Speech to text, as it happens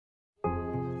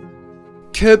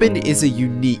Kerbin is a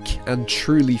unique and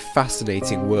truly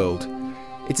fascinating world.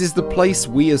 It is the place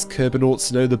we as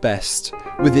Kerbinauts know the best,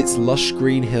 with its lush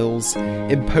green hills,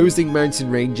 imposing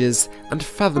mountain ranges, and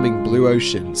fathoming blue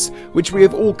oceans, which we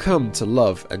have all come to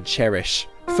love and cherish.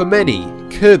 For many,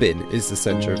 Kerbin is the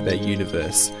centre of their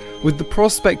universe, with the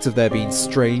prospect of there being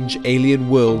strange alien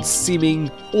worlds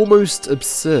seeming almost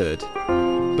absurd.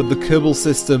 But the Kerbal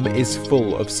system is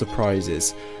full of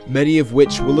surprises, many of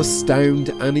which will astound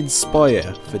and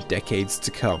inspire for decades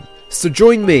to come. So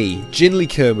join me,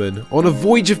 Jinli Kerman, on a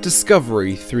voyage of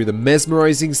discovery through the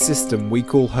mesmerising system we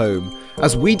call home,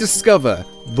 as we discover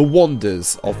the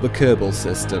wonders of the Kerbal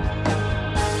system.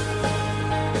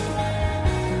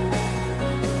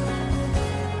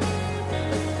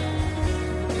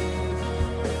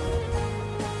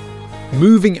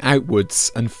 Moving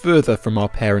outwards and further from our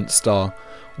parent star,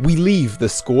 we leave the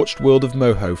scorched world of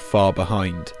Moho far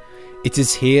behind. It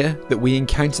is here that we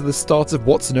encounter the start of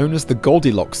what's known as the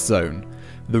Goldilocks Zone,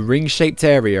 the ring-shaped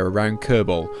area around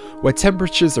Kerbol, where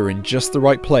temperatures are in just the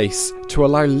right place to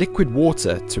allow liquid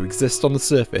water to exist on the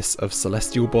surface of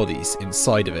celestial bodies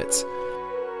inside of it.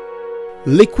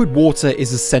 Liquid water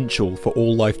is essential for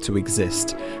all life to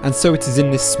exist, and so it is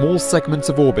in this small segment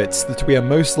of orbit that we are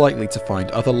most likely to find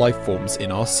other life forms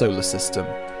in our solar system.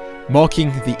 Marking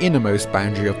the innermost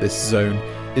boundary of this zone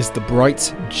is the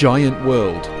bright, giant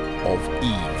world of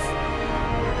Eve.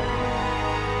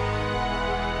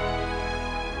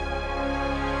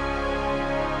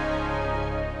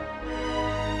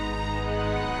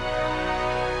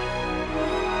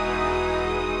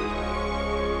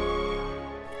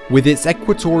 With its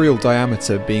equatorial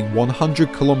diameter being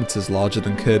 100 kilometers larger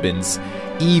than Kerbin's,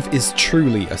 Eve is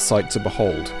truly a sight to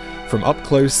behold, from up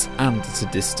close and at a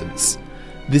distance.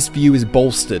 This view is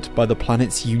bolstered by the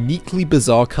planet's uniquely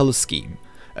bizarre colour scheme,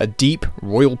 a deep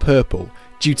royal purple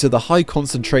due to the high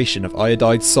concentration of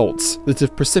iodide salts that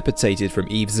have precipitated from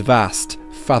Eve's vast,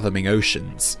 fathoming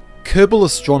oceans. Kerbal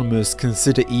astronomers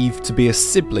consider Eve to be a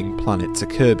sibling planet to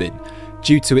Kerbin,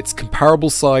 due to its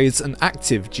comparable size and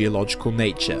active geological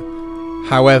nature.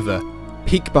 However,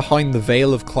 peek behind the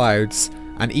veil of clouds,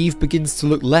 and Eve begins to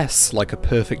look less like a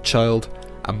perfect child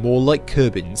and more like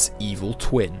Kerbin's evil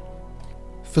twin.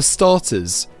 For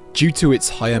starters, due to its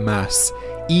higher mass,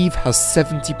 Eve has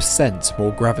 70%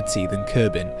 more gravity than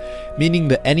Kerbin, meaning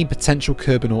that any potential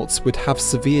Kerbinauts would have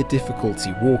severe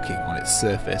difficulty walking on its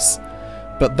surface.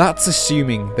 But that's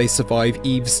assuming they survive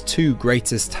Eve's two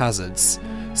greatest hazards,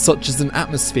 such as an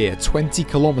atmosphere 20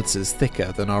 kilometers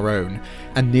thicker than our own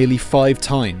and nearly 5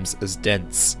 times as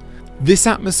dense. This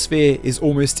atmosphere is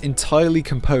almost entirely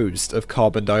composed of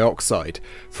carbon dioxide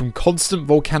from constant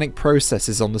volcanic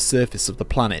processes on the surface of the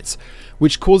planet,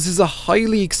 which causes a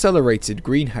highly accelerated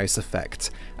greenhouse effect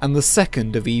and the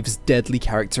second of Eve's deadly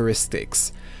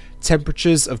characteristics: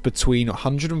 temperatures of between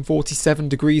 147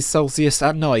 degrees Celsius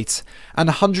at night and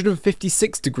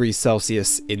 156 degrees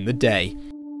Celsius in the day.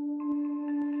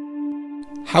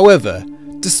 However,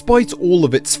 despite all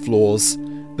of its flaws,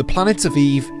 the planet of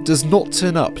Eve does not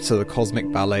turn up to the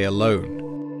cosmic ballet alone.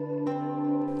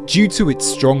 Due to its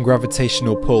strong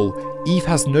gravitational pull, Eve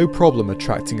has no problem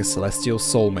attracting a celestial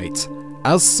soulmate.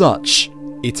 As such,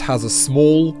 it has a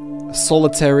small,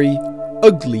 solitary,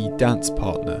 ugly dance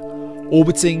partner,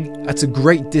 orbiting at a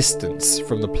great distance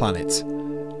from the planet,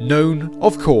 known,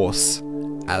 of course,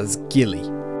 as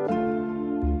Gilly.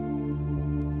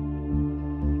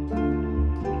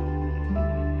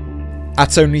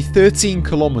 At only 13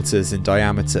 kilometers in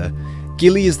diameter,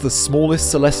 Gilly is the smallest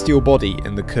celestial body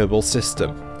in the Kerbal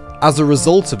system. As a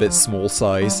result of its small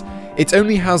size, it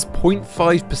only has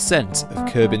 0.5%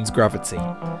 of Kerbin's gravity.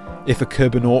 If a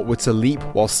Kerbinaut were to leap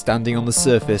while standing on the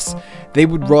surface, they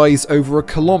would rise over a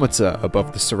kilometer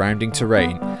above the surrounding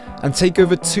terrain and take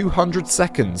over 200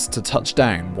 seconds to touch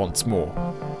down once more.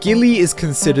 Gilly is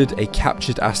considered a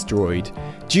captured asteroid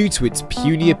due to its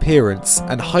puny appearance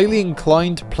and highly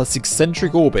inclined plus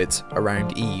eccentric orbit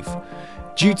around Eve.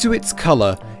 Due to its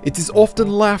colour, it is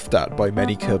often laughed at by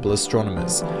many Kerbal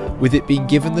astronomers, with it being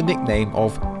given the nickname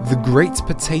of the Great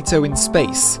Potato in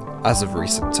Space as of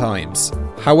recent times.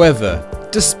 However,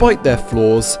 despite their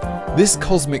flaws, this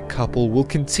cosmic couple will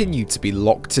continue to be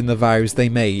locked in the vows they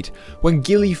made when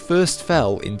Gilly first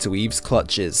fell into Eve's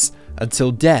clutches,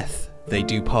 until death they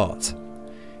do part.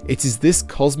 It is this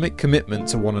cosmic commitment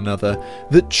to one another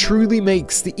that truly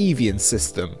makes the Evian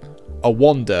system a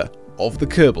wonder of the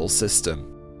Kerbal system.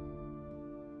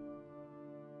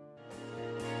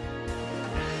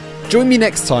 Join me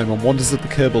next time on Wonders of the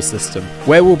Kerbal System,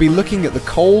 where we'll be looking at the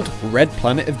cold, red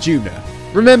planet of Juno.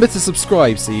 Remember to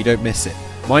subscribe so you don't miss it.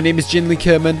 My name is Jinli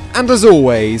Kerman, and as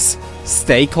always,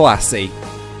 stay classy.